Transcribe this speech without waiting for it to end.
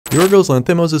Yorgos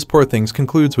Lanthimos' Poor Things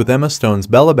concludes with Emma Stone's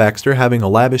Bella Baxter having a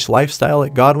lavish lifestyle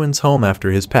at Godwin's home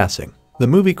after his passing. The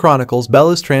movie chronicles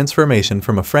Bella's transformation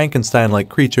from a Frankenstein-like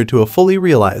creature to a fully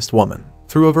realized woman.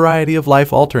 Through a variety of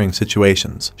life-altering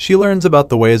situations, she learns about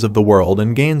the ways of the world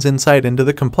and gains insight into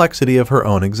the complexity of her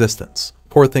own existence.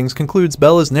 Poor Things concludes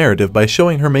Bella's narrative by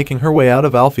showing her making her way out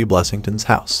of Alfie Blessington's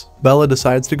house. Bella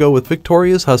decides to go with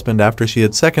Victoria's husband after she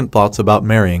had second thoughts about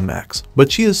marrying Max, but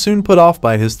she is soon put off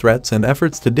by his threats and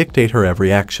efforts to dictate her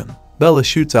every action. Bella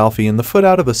shoots Alfie in the foot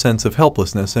out of a sense of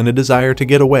helplessness and a desire to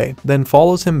get away, then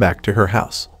follows him back to her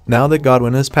house. Now that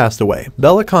Godwin has passed away,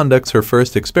 Bella conducts her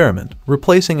first experiment,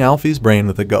 replacing Alfie's brain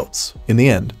with a goat's. In the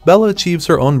end, Bella achieves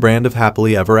her own brand of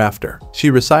happily ever after.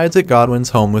 She resides at Godwin's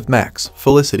home with Max,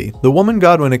 Felicity, the woman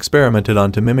Godwin experimented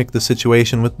on to mimic the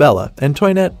situation with Bella, and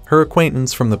Toinette, her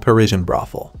acquaintance from the Parisian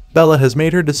brothel. Bella has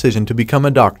made her decision to become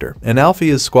a doctor, and Alfie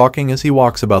is squawking as he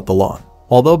walks about the lawn.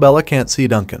 Although Bella can't see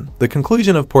Duncan, the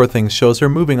conclusion of Poor Things shows her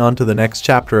moving on to the next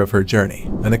chapter of her journey,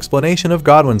 an explanation of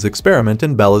Godwin's experiment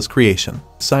in Bella's creation.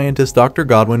 Scientist Dr.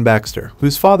 Godwin Baxter,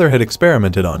 whose father had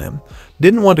experimented on him,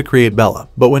 didn't want to create Bella,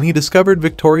 but when he discovered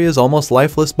Victoria's almost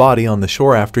lifeless body on the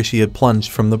shore after she had plunged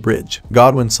from the bridge,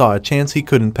 Godwin saw a chance he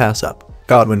couldn't pass up.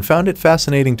 Godwin found it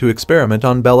fascinating to experiment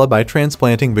on Bella by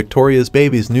transplanting Victoria's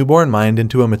baby's newborn mind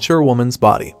into a mature woman's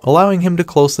body, allowing him to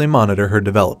closely monitor her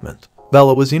development.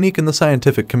 Bella was unique in the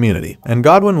scientific community, and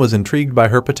Godwin was intrigued by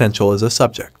her potential as a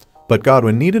subject. But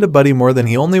Godwin needed a buddy more than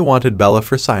he only wanted Bella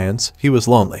for science. He was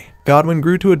lonely. Godwin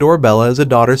grew to adore Bella as a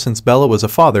daughter since Bella was a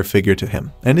father figure to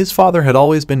him, and his father had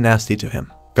always been nasty to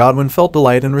him. Godwin felt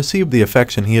delight and received the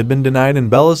affection he had been denied in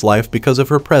Bella's life because of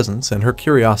her presence and her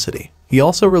curiosity. He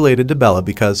also related to Bella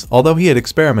because, although he had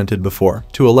experimented before,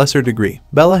 to a lesser degree,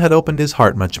 Bella had opened his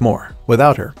heart much more.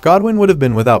 Without her, Godwin would have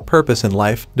been without purpose in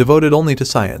life, devoted only to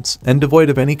science, and devoid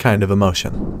of any kind of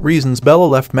emotion. Reasons Bella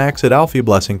left Max at Alfie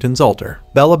Blessington's altar.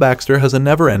 Bella Baxter has a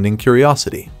never-ending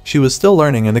curiosity. She was still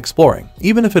learning and exploring,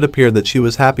 even if it appeared that she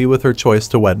was happy with her choice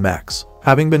to wed Max.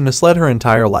 Having been misled her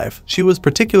entire life, she was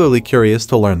particularly curious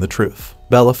to learn the truth.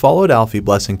 Bella followed Alfie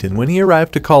Blessington when he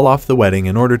arrived to call off the wedding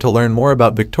in order to learn more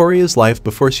about Victoria's life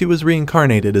before she was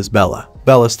reincarnated as Bella.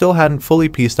 Bella still hadn't fully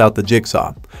pieced out the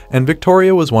jigsaw, and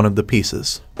Victoria was one of the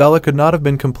pieces. Bella could not have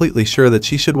been completely sure that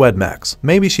she should wed Max.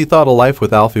 Maybe she thought a life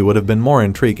with Alfie would have been more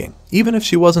intriguing, even if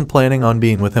she wasn't planning on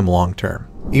being with him long term.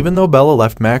 Even though Bella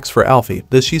left Max for Alfie,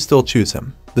 does she still choose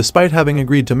him? Despite having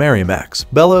agreed to marry Max,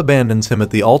 Bella abandons him at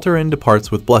the altar and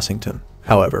departs with Blessington.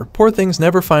 However, Poor Things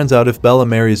never finds out if Bella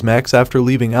marries Max after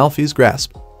leaving Alfie's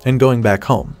grasp and going back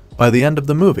home. By the end of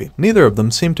the movie, neither of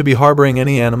them seem to be harboring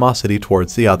any animosity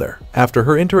towards the other. After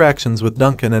her interactions with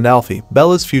Duncan and Alfie,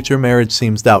 Bella's future marriage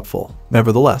seems doubtful.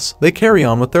 Nevertheless, they carry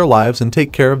on with their lives and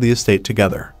take care of the estate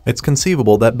together. It's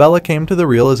conceivable that Bella came to the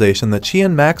realization that she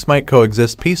and Max might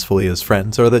coexist peacefully as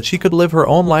friends, or that she could live her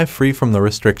own life free from the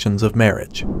restrictions of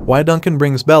marriage. Why Duncan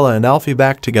brings Bella and Alfie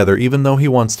back together even though he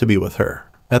wants to be with her.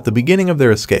 At the beginning of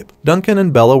their escape, Duncan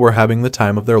and Bella were having the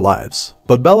time of their lives.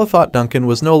 But Bella thought Duncan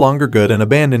was no longer good and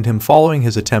abandoned him following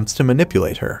his attempts to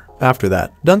manipulate her. After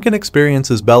that, Duncan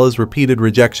experiences Bella's repeated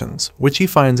rejections, which he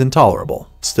finds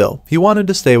intolerable. Still, he wanted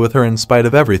to stay with her in spite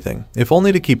of everything, if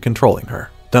only to keep controlling her.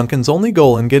 Duncan's only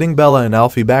goal in getting Bella and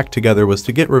Alfie back together was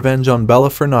to get revenge on Bella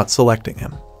for not selecting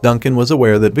him. Duncan was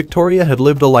aware that Victoria had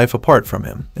lived a life apart from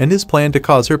him, and his plan to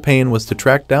cause her pain was to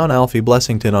track down Alfie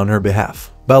Blessington on her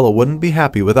behalf. Bella wouldn't be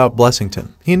happy without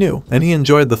Blessington, he knew, and he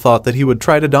enjoyed the thought that he would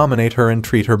try to dominate her and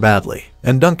treat her badly.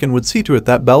 And Duncan would see to it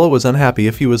that Bella was unhappy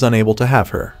if he was unable to have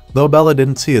her. Though Bella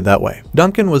didn't see it that way,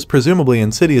 Duncan was presumably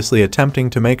insidiously attempting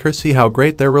to make her see how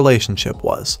great their relationship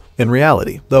was. In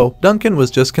reality, though, Duncan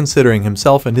was just considering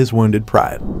himself and his wounded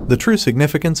pride. The true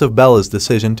significance of Bella's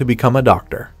decision to become a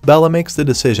doctor. Bella makes the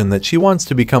decision that she wants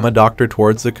to become a doctor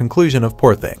towards the conclusion of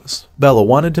Poor Things. Bella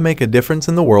wanted to make a difference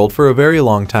in the world for a very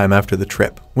long time after the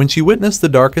trip, when she witnessed the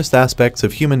darkest aspects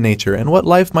of human nature and what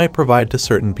life might provide to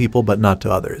certain people but not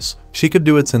to others. She could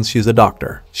do it since she's a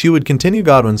doctor. She would continue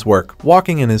Godwin's work,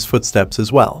 walking in his footsteps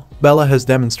as well. Bella has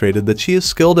demonstrated that she is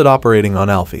skilled at operating on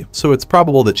Alfie, so it's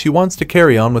probable that she wants to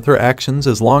carry on with her actions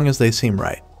as long as they seem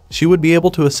right. She would be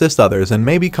able to assist others and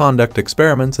maybe conduct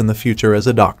experiments in the future as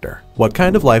a doctor. What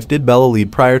kind of life did Bella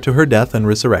lead prior to her death and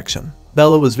resurrection?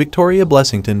 Bella was Victoria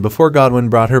Blessington before Godwin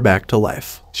brought her back to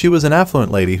life. She was an affluent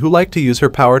lady who liked to use her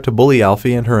power to bully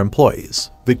Alfie and her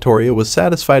employees. Victoria was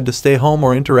satisfied to stay home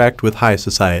or interact with high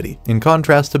society, in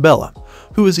contrast to Bella,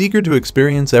 who was eager to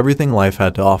experience everything life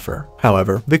had to offer.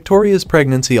 However, Victoria's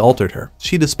pregnancy altered her.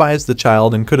 She despised the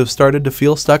child and could have started to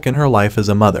feel stuck in her life as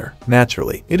a mother.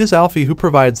 Naturally, it is Alfie who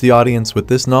provides the audience with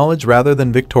this knowledge rather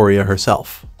than Victoria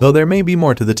herself. Though there may be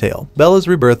more to the tale, Bella's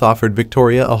rebirth offered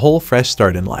Victoria a whole fresh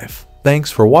start in life.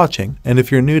 Thanks for watching, and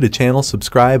if you're new to channel,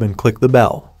 subscribe and click the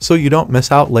bell so you don't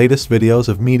miss out latest videos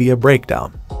of Media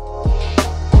Breakdown.